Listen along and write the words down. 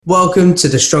Welcome to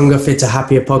the Stronger, Fitter,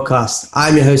 Happier podcast.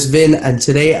 I'm your host, Vin, and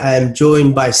today I am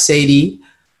joined by Sadie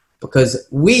because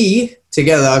we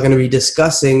together are going to be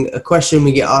discussing a question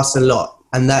we get asked a lot,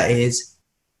 and that is,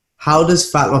 how does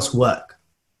fat loss work?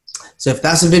 So if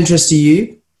that's of interest to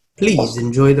you, please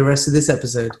enjoy the rest of this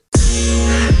episode.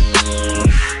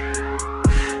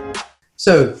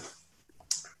 So,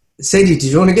 Sadie, did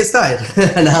you want to get started?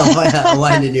 Now I'm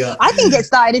winding you up. I can get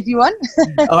started if you want.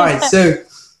 All right, so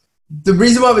the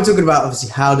reason why we're talking about, obviously,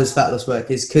 how does fat loss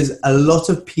work is because a lot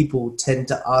of people tend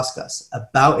to ask us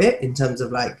about it in terms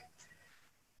of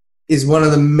is one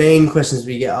of the main questions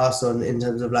we get asked on in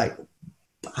terms of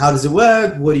how does it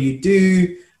work? What do you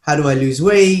do? How do I lose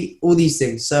weight? All these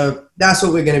things. So that's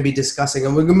what we're going to be discussing.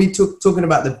 And we're going to be talking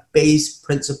about the base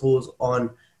principles on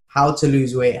how to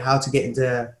lose weight, how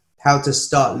to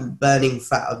start burning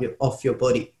fat off your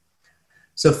body.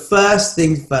 So first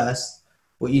things first,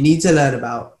 what you need to learn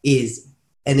about is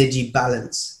energy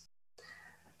balance.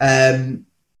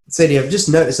 Sadie, I've just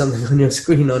noticed something on your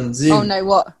screen on Zoom. Oh no,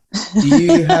 what? Do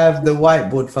you have the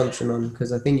whiteboard function on?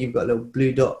 Because I think you've got a little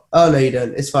blue dot. Oh no, you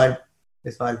don't. It's fine.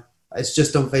 It's fine. It's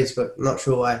just on Facebook. Not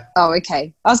sure why. Oh,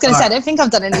 okay. I was going to say, I don't think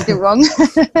I've done anything wrong.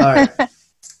 All right.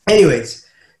 Anyways,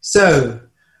 so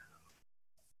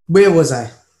where was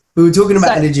I? We were talking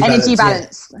about energy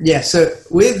balance. Yeah. So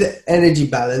with energy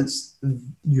balance,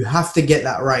 you have to get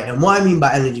that right. And what I mean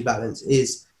by energy balance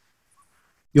is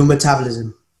your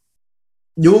metabolism.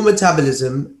 Your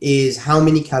metabolism is how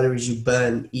many calories you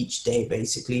burn each day,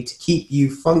 basically, to keep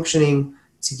you functioning,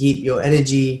 to keep your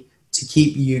energy, to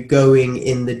keep you going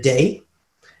in the day.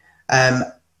 And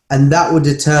that will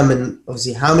determine,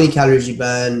 obviously, how many calories you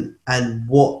burn and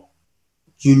what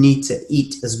you need to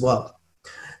eat as well.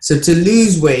 So to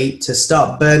lose weight, to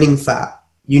start burning fat,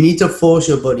 you need to force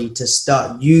your body to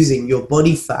start using your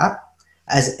body fat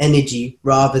as energy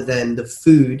rather than the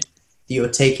food that you're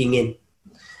taking in.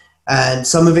 And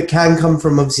some of it can come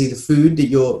from obviously the food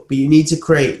but you need to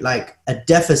create a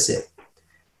deficit.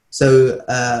 So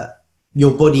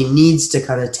your body needs to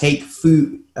kind of take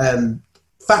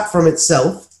fat from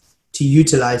itself to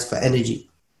utilize for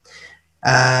energy,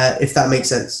 if that makes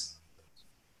sense.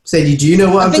 Sadie, do you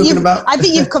know what I'm talking about? I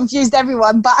think you've confused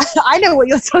everyone, but I know what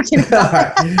you're talking about.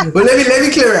 All right. Well, let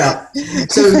me clear it up.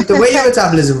 So the way your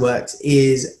metabolism works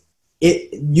is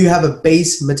you have a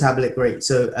base metabolic rate,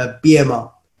 so a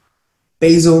BMR,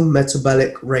 basal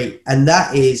metabolic rate, and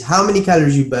that is how many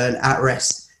calories you burn at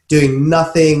rest, doing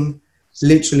nothing,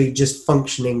 literally just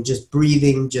functioning, just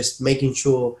breathing, just making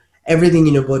sure everything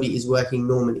in your body is working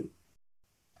normally.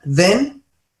 Then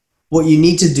what you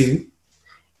need to do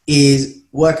is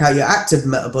work out your active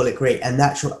metabolic rate and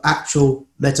actual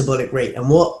metabolic rate. And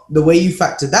the way you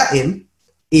factor that in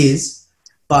is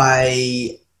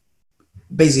by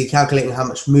basically calculating how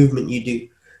much movement you do.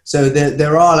 So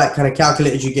there are kind of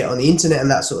calculators you get on the internet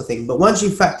and that sort of thing. But once you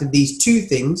factor these two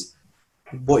things,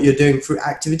 what you're doing through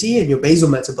activity and your basal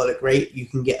metabolic rate, you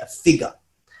can get a figure.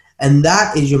 And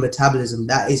that is your metabolism.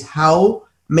 That is how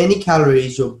many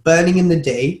calories you're burning in the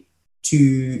day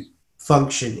to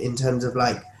function in terms of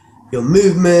your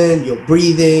movement, your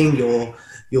breathing, your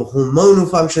hormonal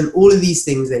function. All of these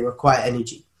things, they require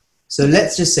energy. So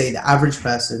let's just say the average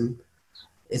person,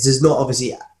 this is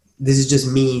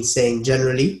just me saying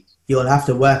generally, you'll have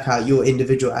to work out your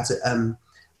individual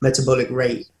metabolic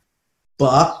rate.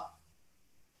 But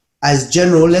as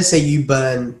general, let's say you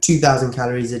burn 2,000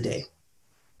 calories a day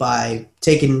by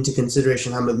taking into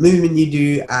consideration how much movement you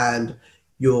do and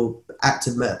your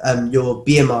your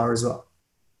BMR as well.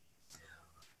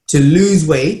 To lose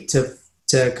weight, to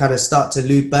kind of start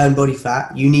to burn body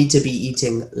fat, you need to be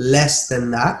eating less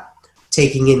than that,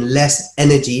 taking in less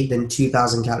energy than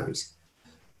 2,000 calories.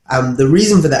 The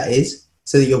reason for that is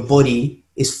so that your body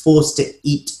is forced to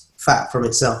eat fat from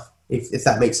itself, if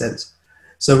that makes sense.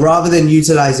 So rather than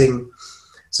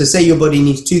so say your body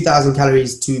needs 2,000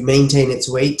 calories to maintain its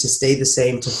weight, to stay the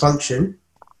same, to function,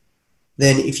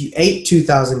 then if you ate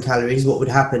 2,000 calories, what would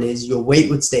happen is your weight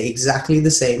would stay exactly the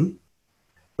same,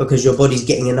 because your body's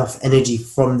getting enough energy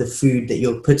from the food that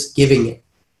you're giving it.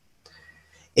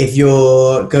 If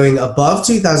you're going above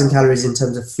 2,000 calories in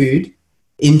terms of food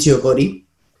into your body,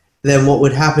 then what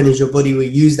would happen is your body will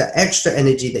use that extra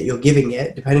energy that you're giving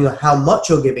it, depending on how much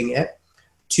you're giving it,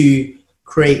 to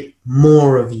create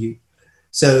more of you.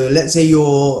 So let's say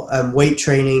you're weight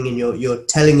training and you're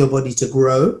telling your body to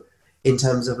grow in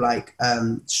terms of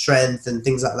strength and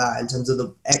things like that, in terms of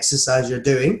the exercise you're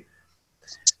doing,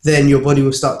 then your body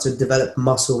will start to develop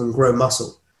muscle and grow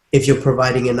muscle if you're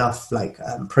providing enough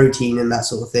protein and that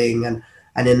sort of thing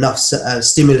and enough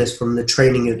stimulus from the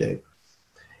training you're doing.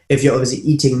 if you're obviously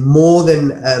eating more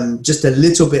than just a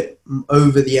little bit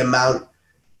over the amount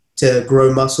to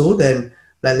grow muscle, then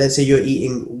like, let's say you're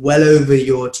eating well over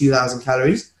your 2,000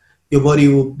 calories, your body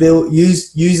will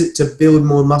use it to build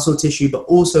more muscle tissue, but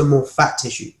also more fat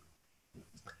tissue.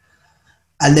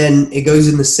 And then it goes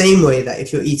in the same way that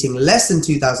if you're eating less than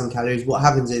 2,000 calories, what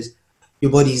happens is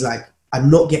your body's like, I'm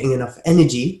not getting enough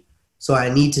energy, so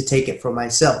I need to take it from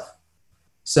myself.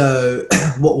 So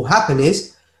what will happen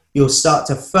is you'll start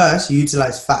to first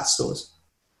utilize fat stores.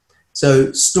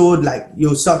 So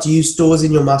you'll start to use stores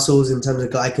in your muscles in terms of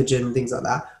glycogen and things like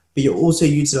that, but you'll also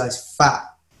utilize fat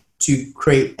to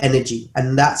create energy.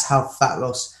 And that's how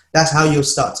that's how you'll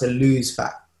start to lose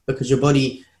fat, because your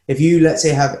body, if you, let's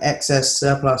say, have excess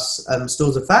surplus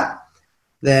stores of fat,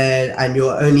 and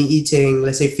you're only eating,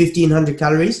 let's say, 1,500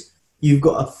 calories, you've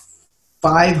got a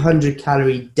 500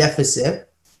 calorie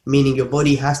deficit, meaning your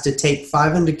body has to take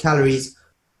 500 calories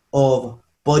of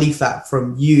body fat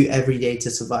from you every day to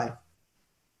survive.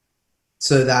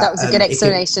 So that was a good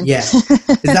explanation. Is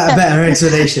that a better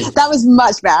explanation? That was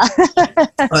much better.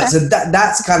 Right, so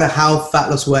that's kind of how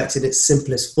fat loss works in its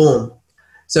simplest form.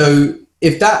 So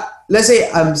if let's say,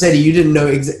 Sadie, you didn't know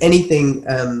anything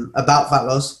about fat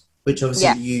loss, which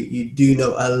obviously you do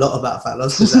know a lot about fat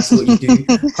loss, because that's what you do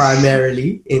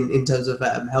primarily in terms of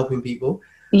helping people.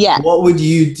 Yeah. What would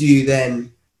you do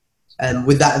then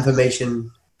with that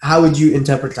information? How would you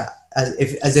interpret that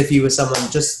as if you were someone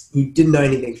just who didn't know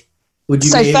anything? Would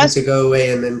you be able to go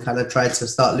away and then kind of try to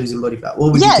start losing body fat?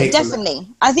 What would you take definitely. From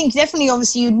that? I think definitely,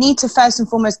 obviously, you need to first and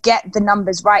foremost get the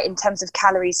numbers right in terms of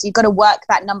calories. So you've got to work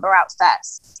that number out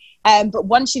first. But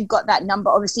once you've got that number,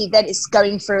 obviously, then it's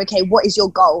going through, okay, what is your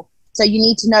goal? So you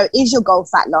need to know, is your goal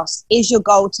fat loss? Is your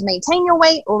goal to maintain your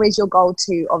weight? Or is your goal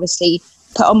to obviously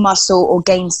put on muscle or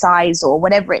gain size or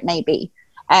whatever it may be?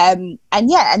 And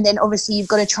then obviously you've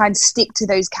got to try and stick to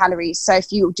those calories. So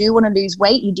if you do want to lose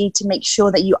weight, you need to make sure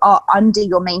that you are under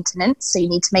your maintenance. So you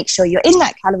need to make sure you're in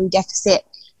that calorie deficit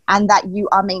and that you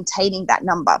are maintaining that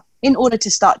number in order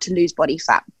to start to lose body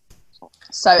fat.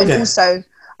 So, and also,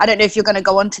 I don't know if you're going to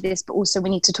go on to this, but also we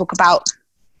need to talk about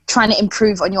trying to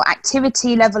improve on your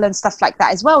activity level and stuff like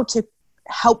that as well to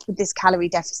help with this calorie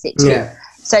deficit too. Yeah.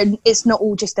 So it's not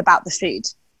all just about the food.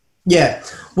 Yeah,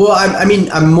 well,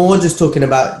 I'm more just talking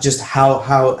about just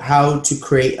how to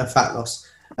create a fat loss,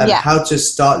 how to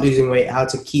start losing weight, how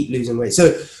to keep losing weight.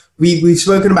 So we've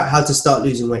spoken about how to start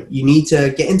losing weight. You need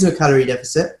to get into a calorie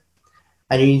deficit,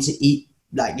 and you need to eat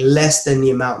like less than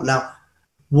the amount. Now,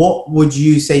 what would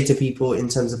you say to people in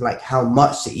terms of like how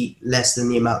much to eat less than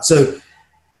the amount? So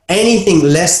anything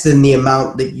less than the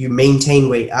amount that you maintain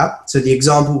weight at. So the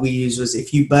example we used was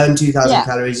if you burn 2,000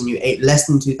 calories and you ate less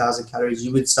than 2,000 calories,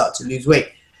 you would start to lose weight.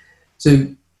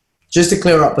 So just to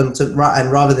clear up and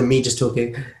rather than me just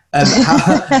talking,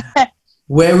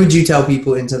 where would you tell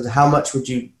people in terms of how much should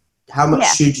you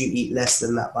eat less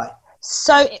than that by?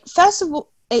 So first of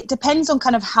all, it depends on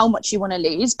kind of how much you want to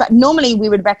lose, but normally we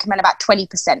would recommend about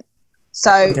 20%.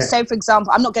 So say, for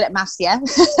example, I'm not good at maths,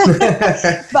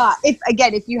 but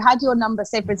if you had your number,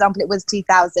 say, for example, it was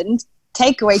 2,000,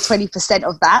 take away 20%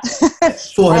 of that.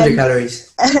 400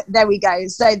 calories. There we go.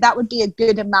 So that would be a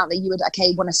good amount that you would,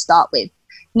 want to start with.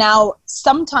 Now,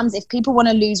 sometimes if people want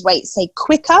to lose weight, say,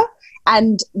 quicker,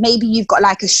 and maybe you've got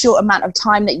like a short amount of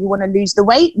time that you want to lose the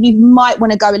weight, you might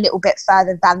want to go a little bit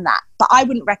further than that. But I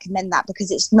wouldn't recommend that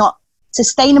because it's not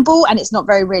sustainable and it's not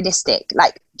very realistic,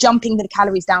 like jumping the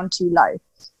calories down too low.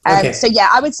 So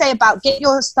I would say about get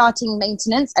your starting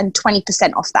maintenance and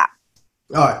 20% off that.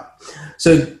 All right.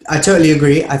 So I totally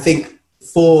agree. I think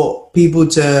for people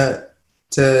to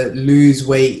lose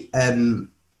weight, then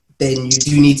you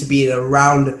do need to be at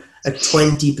around a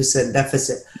 20%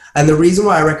 deficit. And the reason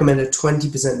why I recommend a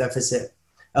 20% deficit,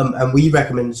 and we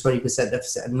recommend a 20%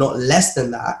 deficit and not less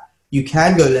than that, you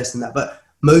can go less than that, but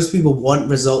most people want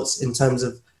results in terms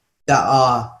of that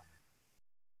are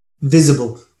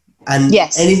visible, and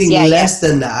anything less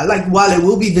than that, like while it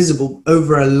will be visible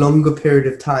over a longer period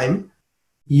of time,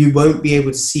 you won't be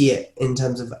able to see it in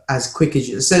terms of as quick as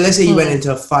you. So let's say you went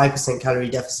into a 5% calorie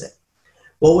deficit.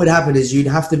 What would happen is you'd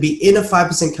have to be in a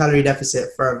 5% calorie deficit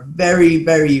for a very,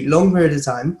 very long period of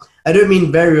time. I don't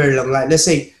mean very, very long, like let's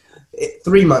say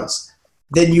 3 months.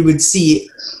 Then you would see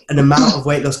an amount of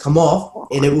weight loss come off,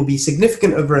 and it will be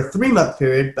significant over a 3-month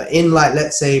period. But in like,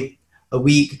 let's say a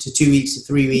week to 2 weeks to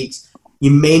 3 weeks, you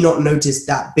may not notice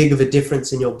that big of a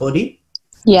difference in your body.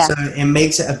 Yeah. So it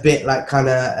makes it a bit like kind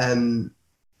of,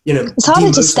 it's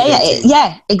harder to stay at it.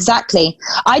 Yeah, exactly.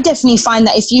 I definitely find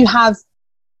that if you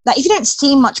don't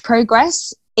see much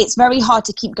progress, it's very hard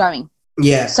to keep going.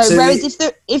 Yeah. So whereas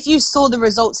if you saw the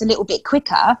results a little bit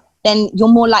quicker, then you're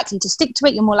more likely to stick to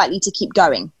it. You're more likely to keep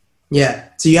going. Yeah.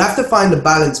 So you have to find a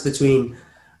balance between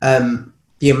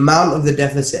the amount of the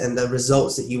deficit and the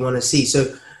results that you want to see.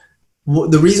 So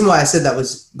the reason why I said that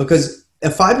was because a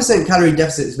 5% calorie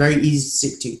deficit is very easy to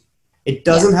stick to. It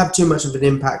doesn't have too much of an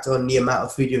impact on the amount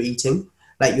of food you're eating.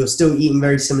 Like, you're still eating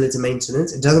very similar to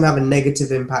maintenance. It doesn't have a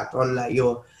negative impact on like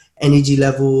your energy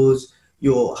levels,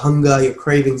 your hunger, your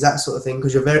cravings, that sort of thing,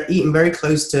 because you're eating very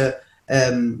close to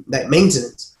like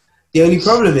maintenance. The only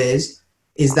problem is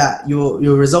that your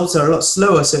results are a lot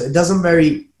slower, so it doesn't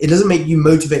make you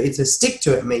motivated to stick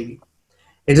to it. Maybe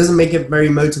it doesn't make it very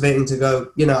motivating to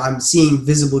go, I'm seeing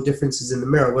visible differences in the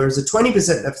mirror. Whereas a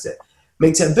 20% deficit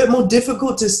makes it a bit more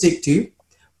difficult to stick to,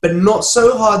 but not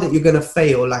so hard that you're going to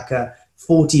fail like a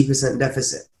 40%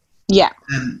 deficit. Yeah.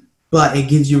 But it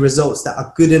gives you results that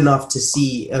are good enough to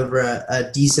see over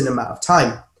a decent amount of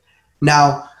time.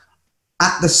 Now,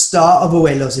 at the start of a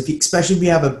weight loss, especially if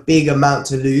you have a big amount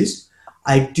to lose,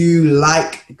 I do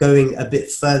like going a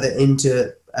bit further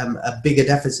into a bigger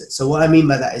deficit. So what I mean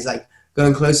by that is like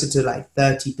going closer to like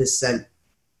 30%.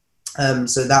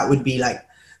 So that would be like,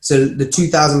 so the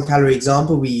 2,000 calorie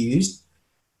example we used,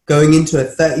 going into a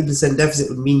 30% deficit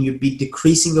would mean you'd be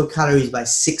decreasing your calories by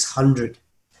 600,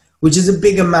 which is a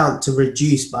big amount to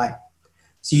reduce by.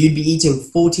 So you'd be eating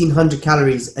 1,400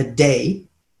 calories a day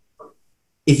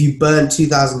if you burn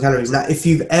 2,000 calories. Now, if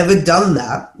you've ever done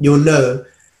that, you'll know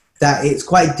that it's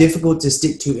quite difficult to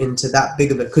stick to into that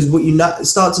big of it, because what you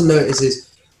start to notice is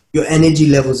your energy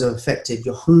levels are affected,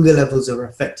 your hunger levels are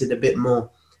affected a bit more.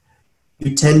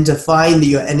 You tend to find that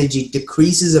your energy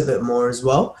decreases a bit more as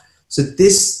well. So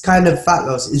this kind of fat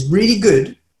loss is really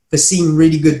good for seeing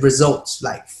really good results,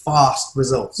 like fast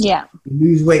results. Yeah. You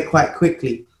lose weight quite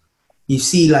quickly. You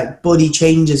see like body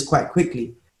changes quite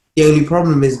quickly. The only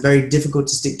problem is very difficult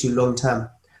to stick to long term.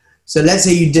 So let's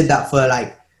say you did that for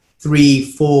like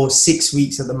 3, 4, 6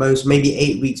 weeks at the most, maybe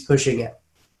 8 weeks pushing it.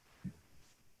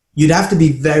 You'd have to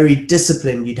be very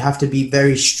disciplined. You'd have to be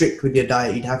very strict with your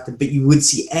diet. But you would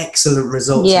see excellent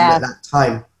results in that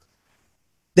time.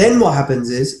 Then what happens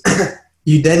is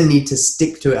you then need to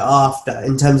stick to it after,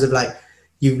 in terms of like,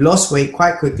 you've lost weight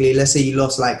quite quickly. Let's say you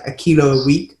lost like a kilo a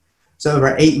week. So over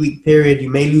an 8-week period, you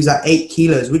may lose that 8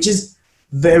 kilos, which is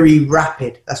very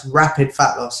rapid. That's rapid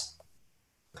fat loss.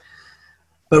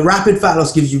 But rapid fat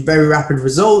loss gives you very rapid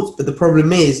results. But the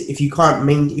problem is, if you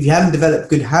haven't developed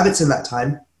good habits in that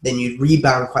time, then you'd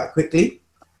rebound quite quickly.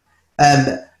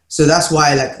 So that's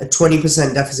why like a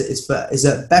 20% deficit is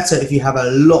better if you have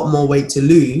a lot more weight to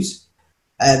lose.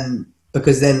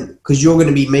 Because you're going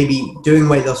to be maybe doing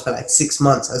weight loss for like 6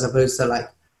 months as opposed to like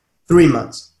 3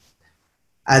 months.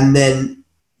 And then,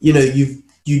 you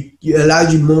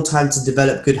allowed you more time to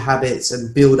develop good habits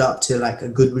and build up to like a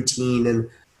good routine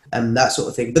and that sort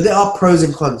of thing. But there are pros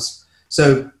and cons.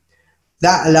 So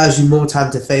that allows you more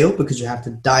time to fail because you have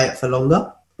to diet for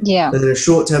longer. Yeah. And then a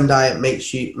short-term diet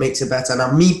makes it better.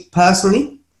 Now, me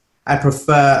personally, I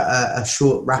prefer a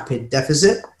short, rapid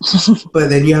deficit. But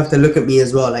then you have to look at me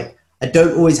as well. Like, I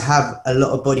don't always have a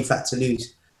lot of body fat to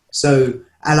lose. So,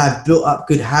 and I've built up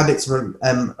good habits from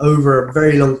over a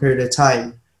very long period of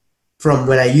time, from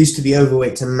when I used to be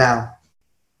overweight to now.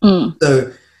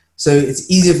 So it's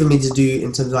easier for me to do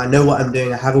in terms of I know what I'm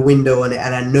doing. I have a window on it,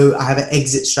 and I know I have an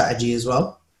exit strategy as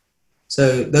well.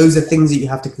 So those are things that you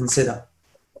have to consider.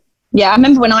 Yeah, I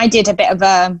remember when I did a bit of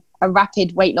a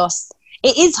rapid weight loss.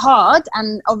 It is hard,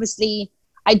 and obviously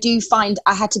I do find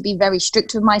I had to be very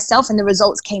strict with myself, and the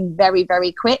results came very,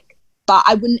 very quick. But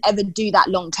I wouldn't ever do that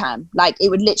long term. Like, it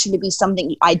would literally be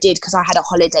something I did because I had a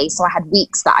holiday, so I had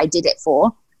weeks that I did it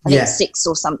for. I think 6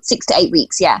 to 8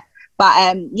 weeks, yeah. But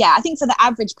I think for the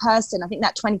average person, I think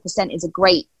that 20% is a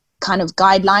great kind of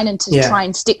guideline and to try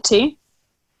and stick to.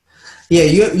 Yeah,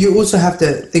 you also have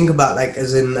to think about, like,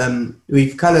 as in,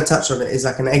 we've kind of touched on it, is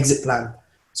like an exit plan.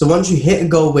 So once you hit a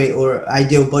goal weight or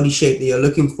ideal body shape that you're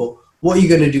looking for, what are you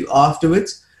going to do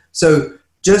afterwards? So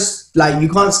just like, you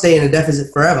can't stay in a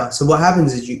deficit forever. So what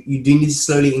happens is you do need to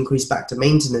slowly increase back to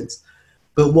maintenance.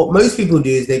 But what most people do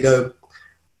is they go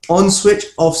on switch,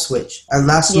 off switch. And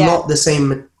that's not the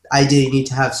same idea you need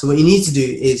to have. So what you need to do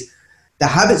is the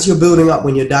habits you're building up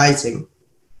when you're dieting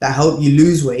that help you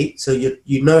lose weight, so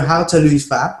you know how to lose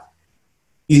fat.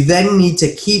 You then need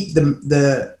to keep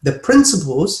the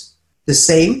principles the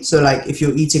same. So like, if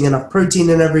you're eating enough protein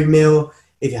in every meal,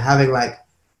 if you're having like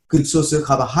good source of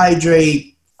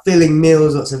carbohydrate, filling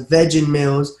meals, lots of veg in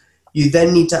meals, you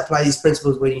then need to apply these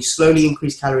principles when you slowly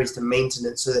increase calories to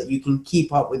maintenance so that you can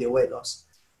keep up with your weight loss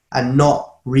and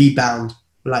not rebound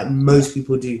like most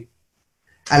people do.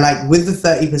 And like with the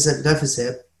 30%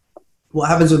 deficit, what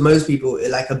happens with most people,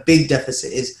 like a big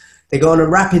deficit, is they go on a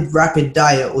rapid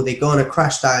diet, or they go on a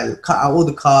crash diet, cut out all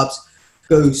the carbs,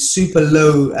 go super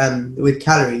low with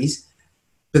calories,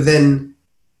 but then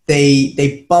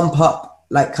they bump up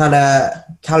like kind of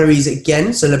calories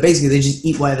again. So basically they just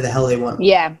eat whatever the hell they want.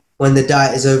 Yeah. When the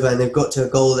diet is over and they've got to a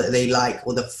goal that they like,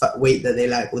 or the weight that they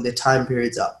like, or the time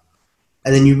period's up,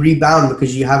 and then you rebound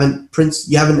because you haven't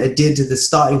adhered to the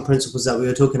starting principles that we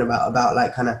were talking about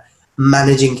like kind of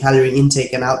managing calorie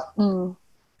intake and out.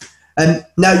 And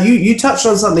now you touched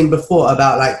on something before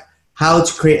about like how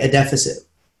to create a deficit.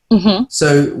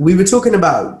 So we were talking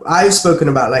about, I've spoken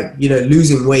about like, you know,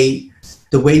 losing weight,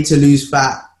 the way to lose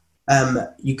fat.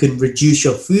 You can reduce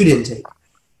your food intake.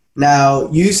 Now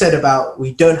you said about,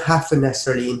 we don't have to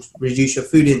necessarily reduce your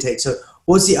food intake. So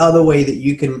what's the other way that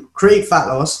you can create fat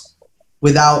loss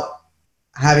without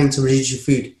having to reduce your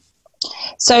food?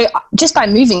 So just by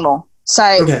moving more.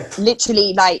 So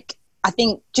literally, like, I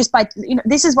think just by, you know,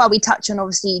 this is why we touch on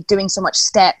obviously doing so much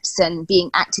steps and being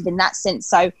active in that sense.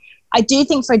 So I do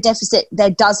think for a deficit, there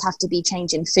does have to be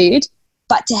change in food,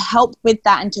 but to help with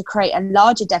that and to create a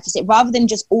larger deficit, rather than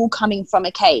just all coming from,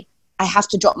 okay, I have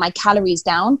to drop my calories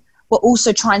down, but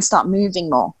also try and start moving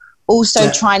more,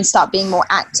 also try and start being more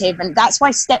active. And that's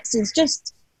why steps is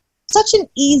just such an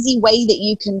easy way that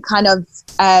you can kind of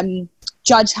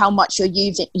judge how much you're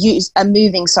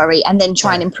moving, and then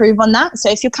try and improve on that. So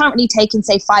if you're currently taking,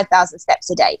 say, 5,000 steps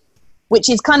a day, which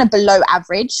is kind of below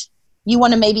average, you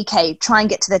want to maybe try and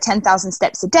get to the 10,000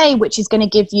 steps a day, which is going to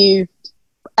give you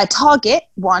a target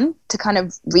one to kind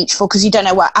of reach for, because you don't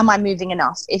know, well, am I moving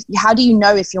enough? How do you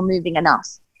know if you're moving enough?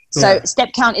 So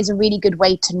step count is a really good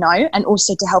way to know, and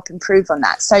also to help improve on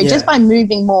that. So just by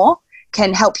moving more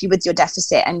can help you with your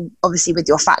deficit and obviously with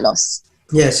your fat loss.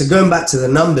 Yeah, so going back to the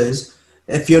numbers,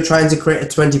 if you're trying to create a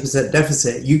 20%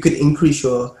 deficit, you could increase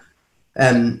your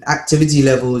activity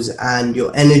levels and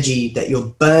your energy that you're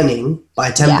burning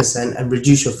by 10% and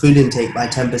reduce your food intake by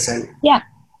 10%. Yeah.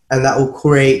 And that will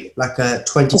create like a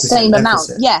 20% the same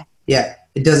deficit. amount. Yeah.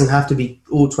 It doesn't have to be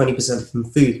all 20% from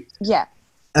food. Yeah.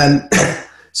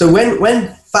 So when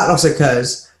fat loss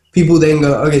occurs, people then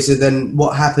go, okay, so then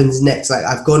what happens next? Like,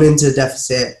 I've gone into a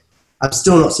deficit, I'm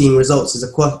still not seeing results. There's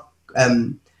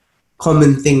a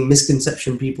common thing,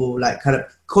 misconception people, like kind of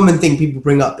common thing people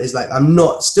bring up is like, I'm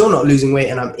still not losing weight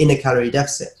and I'm in a calorie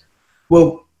deficit.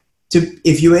 Well,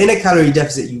 if you were in a calorie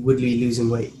deficit, you would be losing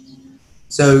weight.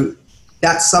 So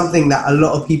that's something that a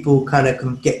lot of people kind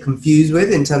of get confused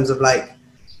with in terms of like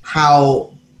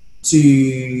how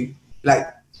to like,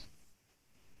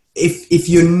 if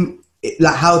you're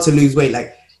like how to lose weight.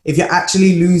 Like if you're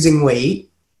actually losing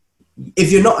weight,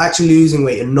 if you're not actually losing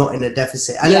weight, you're not in a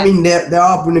deficit. And I mean, there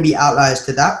are going to be outliers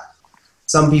to that.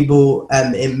 Some people,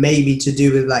 it may be to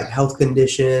do with like health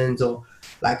conditions or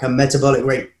like a metabolic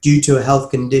rate due to a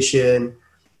health condition,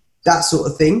 that sort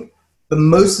of thing. But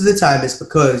most of the time it's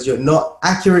because you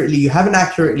haven't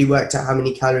accurately worked out how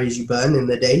many calories you burn in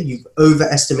the day. You've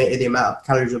overestimated the amount of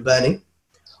calories you're burning,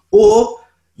 or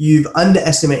you've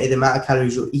underestimated the amount of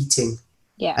calories you're eating.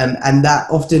 Yeah. And that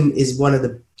often is one of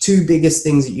the two biggest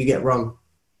things that you get wrong.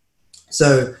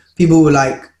 So people will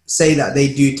like say that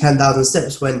they do 10,000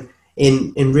 steps when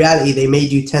in reality they may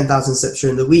do 10,000 steps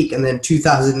during the week and then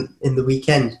 2,000 in the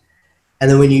weekend. And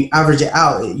then when you average it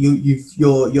out,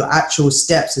 your actual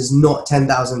steps is not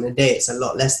 10,000 a day. It's a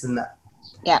lot less than that.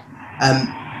 Yeah.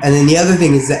 And then the other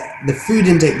thing is that the food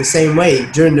intake the same way.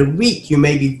 During the week, you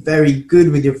may be very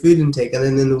good with your food intake. And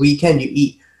then in the weekend, you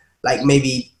eat like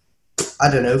maybe, I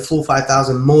don't know, 4,000 or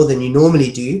 5,000 more than you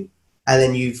normally do. And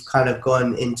then you've kind of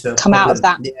gone into out of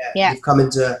that. Yeah. You've come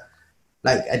into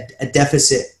like a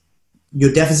deficit.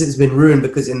 Your deficit has been ruined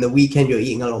because in the weekend, you're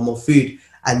eating a lot more food.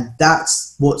 And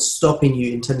that's what's stopping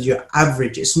you in terms of your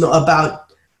average. It's not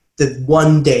about the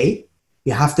one day.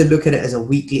 You have to look at it as a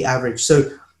weekly average. So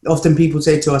often people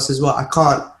say to us as well, I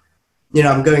can't,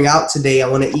 I'm going out today. I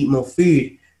want to eat more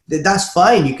food. That's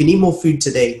fine. You can eat more food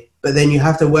today, but then you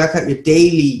have to work out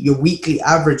your weekly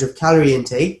average of calorie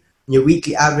intake, your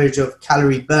weekly average of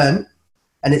calorie burn,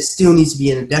 and it still needs to be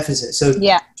in a deficit. So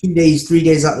 2 days, 3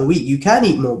 days out of the week, you can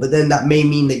eat more, but then that may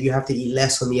mean that you have to eat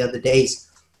less on the other days.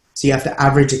 So you have to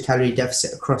average a calorie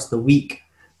deficit across the week.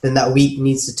 Then that week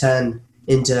needs to turn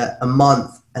into a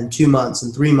month and 2 months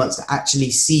and 3 months to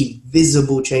actually see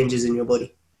visible changes in your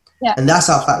body. Yeah. And that's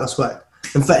how fat loss works.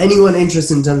 And for anyone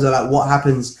interested in terms of like what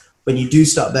happens when you do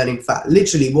start burning fat,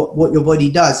 literally what your body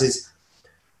does is,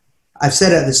 I've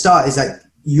said at the start, is like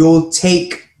you'll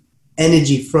take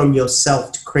energy from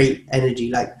yourself to create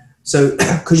energy. Like, so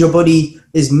because your body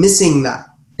is missing that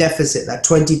deficit, that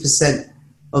 20%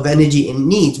 of energy it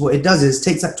needs, what it does is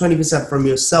takes that 20% from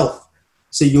yourself.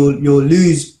 So you'll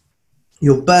lose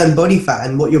you'll burn body fat,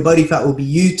 and what your body fat will be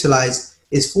utilized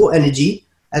is for energy,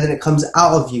 and then it comes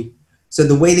out of you. So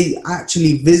the way that you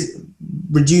actually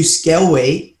reduce scale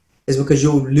weight is because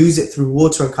you'll lose it through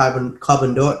water and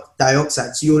carbon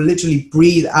dioxide. So you'll literally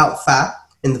breathe out fat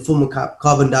in the form of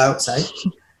carbon dioxide,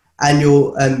 and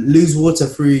you'll lose water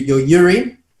through your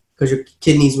urine because your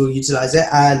kidneys will utilize it,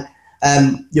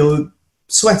 and you'll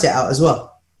sweat it out as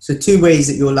well. So 2 ways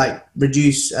that you'll like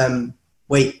reduce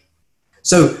weight.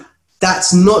 So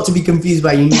that's not to be confused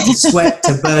by you need to sweat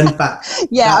to burn fat.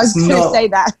 Yeah, that's I was going to say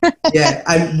that. Yeah,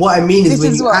 and what I mean is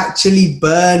when you actually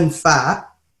burn fat,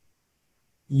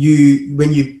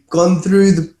 when you've gone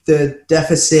through the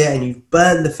deficit and you've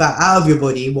burnt the fat out of your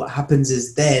body, what happens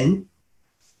is then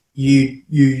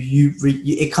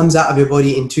it comes out of your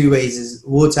body in 2 ways: is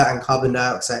water and carbon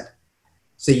dioxide.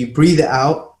 So you breathe it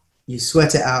out, you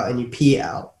sweat it out, and you pee it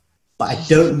out. But I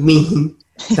don't mean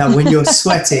that when you're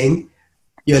sweating,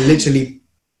 you're literally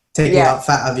taking out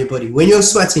fat out of your body. When you're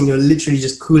sweating, you're literally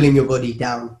just cooling your body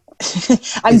down.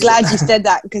 I'm glad you said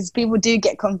that, because people do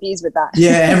get confused with that.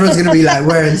 Yeah, everyone's going to be like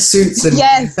wearing suits and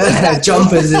exactly.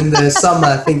 jumpers in the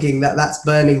summer thinking that that's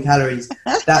burning calories.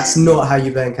 That's not how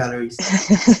you burn calories.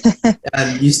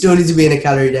 You still need to be in a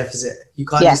calorie deficit. You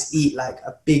can't just eat like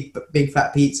a big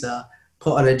fat pizza,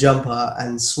 put on a jumper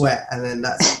and sweat, and then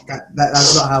that's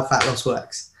not how fat loss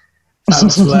works. Fat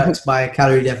loss works by a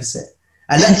calorie deficit.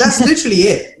 And that's literally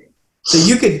it. So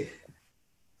you could,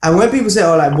 and when people say,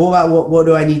 oh, like, what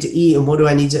do I need to eat and what do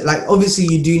I need to, like, obviously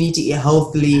you do need to eat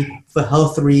healthily for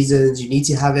health reasons. You need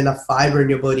to have enough fiber in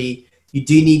your body. You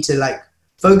do need to like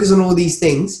focus on all these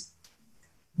things.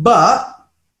 But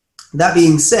that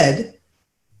being said,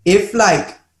 if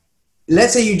like,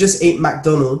 let's say you just ate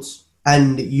McDonald's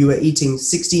and you were eating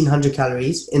 1,600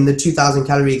 calories in the 2,000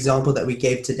 calorie example that we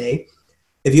gave today.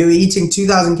 If you were eating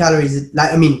 2,000 calories,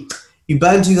 you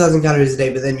burn 2,000 calories a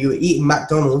day, but then you were eating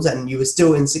McDonald's and you were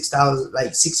still in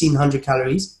 1,600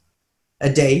 calories a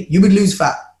day, you would lose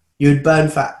fat. You would burn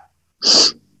fat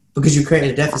because you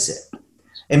created a deficit.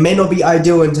 It may not be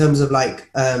ideal in terms of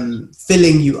like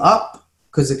filling you up,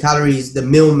 because the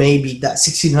meal may be that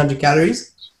 1,600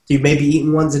 calories. So you may be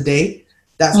eating once a day.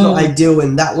 That's not ideal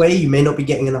in that way. You may not be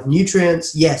getting enough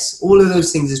nutrients. Yes, all of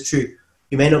those things is true.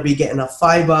 You may not be getting enough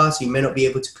fiber, so you may not be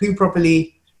able to poo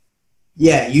properly.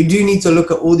 Yeah, you do need to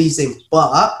look at all these things.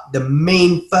 But the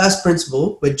main first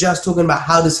principle, we're just talking about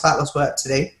how does fat loss work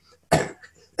today.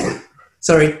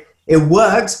 Sorry, it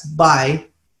works by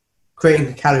creating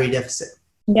a calorie deficit.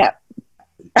 Yeah.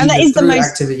 And that is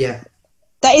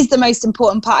that is the most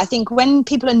important part. I think when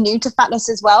people are new to fat loss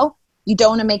as well, you don't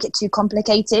want to make it too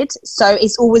complicated. So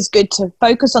it's always good to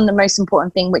focus on the most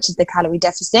important thing, which is the calorie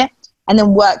deficit, and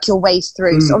then work your way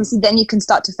through. So obviously then you can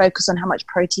start to focus on how much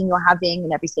protein you're having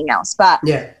and everything else. But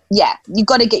yeah, you've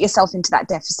got to get yourself into that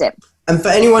deficit. And for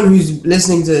anyone who's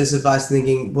listening to this advice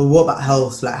thinking, well, what about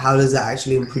health? Like, how does that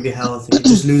actually improve your health? If you're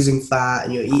just losing fat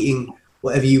and you're eating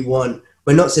whatever you want.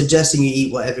 We're not suggesting you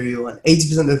eat whatever you want.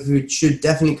 80% of the food should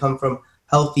definitely come from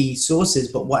healthy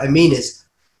sources. But what I mean is,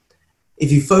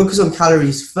 if you focus on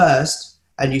calories first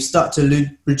and you start to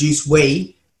reduce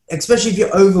weight, especially if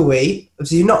you're overweight,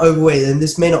 so you're not overweight, then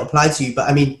this may not apply to you. But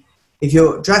I mean, if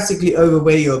you're drastically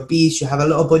overweight, you're obese, you have a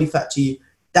lot of body fat to you,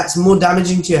 that's more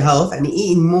damaging to your health. And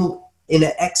eating more in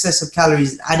an excess of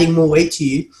calories, adding more weight to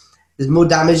you, is more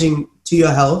damaging to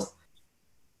your health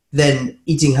than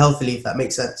eating healthily, if that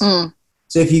makes sense.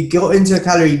 So if you go into a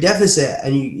calorie deficit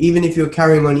and even if you're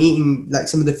carrying on eating like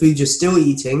some of the foods you're still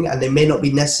eating, and they may not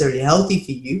be necessarily healthy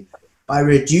for you, by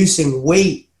reducing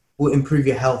weight will improve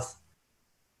your health.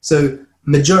 So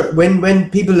when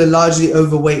people are largely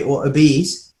overweight or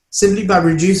obese, simply by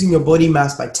reducing your body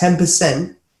mass by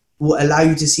 10% will allow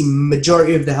you to see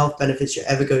majority of the health benefits you're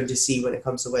ever going to see when it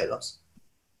comes to weight loss.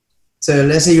 So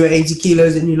let's say you're 80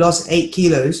 kilos and you lost 8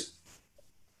 kilos,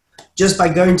 just by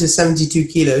going to 72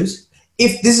 kilos,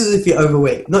 if you're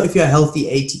overweight, not if you're a healthy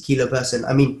 80 kilo person.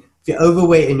 I mean, if you're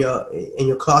overweight and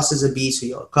your class is obese or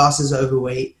your class is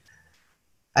overweight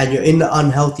and you're in the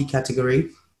unhealthy category,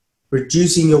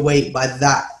 reducing your weight by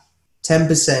that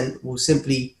 10% will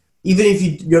simply, even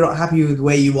if you're not happy with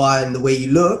where you are and the way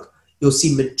you look, you'll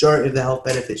see majority of the health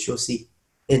benefits you'll see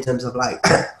in terms of like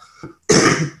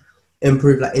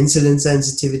improve like insulin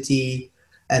sensitivity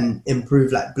and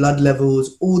improve like blood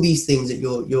levels, all these things that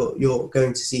you're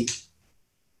going to see.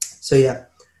 So yeah,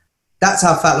 that's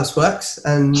how fat loss works.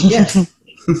 And yeah,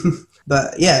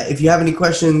 but yeah, if you have any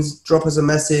questions, drop us a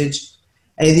message.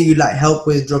 Anything you'd like help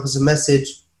with, drop us a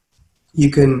message. You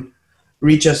can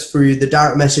reach us through the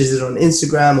direct messages on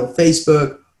Instagram or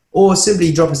Facebook, or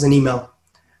simply drop us an email.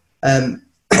 And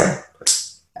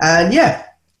yeah,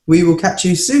 we will catch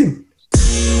you soon.